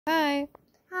Hi.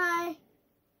 Hi.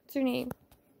 What's your name?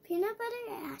 Peanut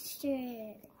Butter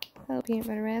Astrid. Hello, Peanut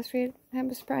Butter Astrid. I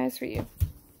have a surprise for you.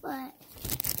 What?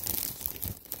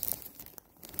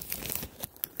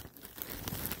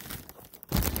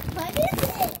 What is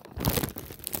it?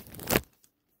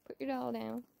 Put your doll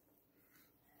down.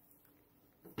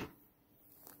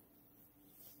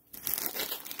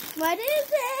 What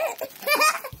is it?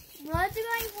 What do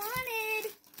I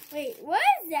wanted? Wait, what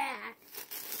is that?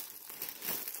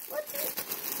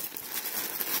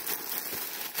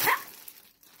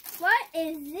 What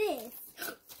is this?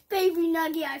 Baby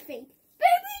Nuggy, I think.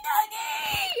 Baby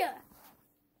Nuggy!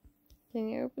 Can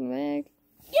you open the bag?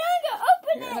 Yeah, I'm gonna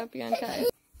open Here, it. I'll help you untie.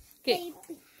 Okay.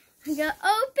 I'm gonna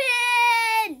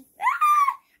open.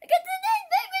 Ah! I got the name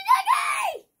Baby Nuggy!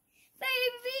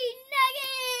 Baby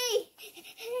Nuggy!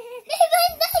 Baby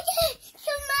Nuggy!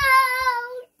 Come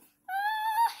out!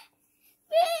 Ah!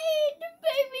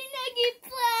 Baby Nuggy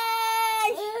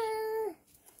Plush!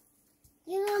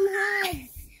 You want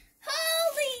hugs?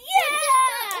 Holy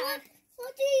yeah!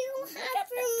 What do you have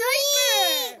for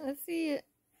me? Let's see it.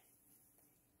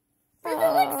 Does it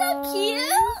look so cute?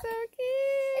 So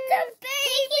cute. It's a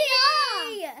baby!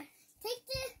 Take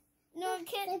the... No, it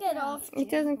can't get off. It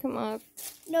doesn't come off.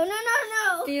 No.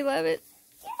 Do you love it?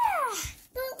 Yeah.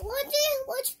 But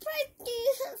which part do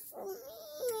you have for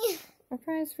me? A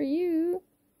prize for you.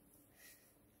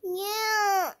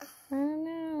 Yeah. I don't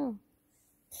know.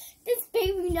 This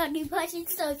Baby Nuggy Plush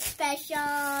is so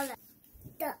special.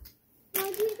 The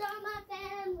Nuggies are my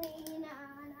family.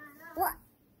 What?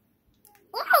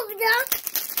 Oh, look.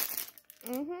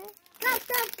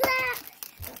 Clap.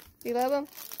 Do you love them?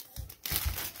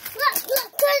 Look.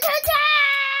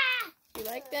 Do you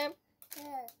like them?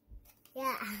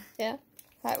 Yeah. Yeah.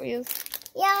 Hot Wheels.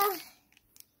 Yeah.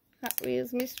 Hot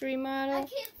Wheels mystery I model.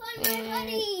 can't find my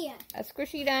money. A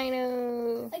squishy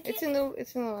dino. I It's can't- in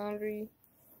the laundry.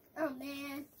 Oh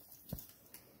man.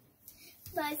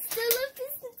 But I still love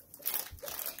this.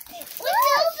 Let's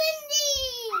open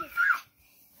these.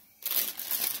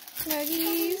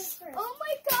 Nuggies. Oh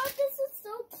my god, this is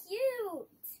so cute.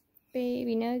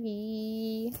 Baby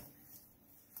Nuggy.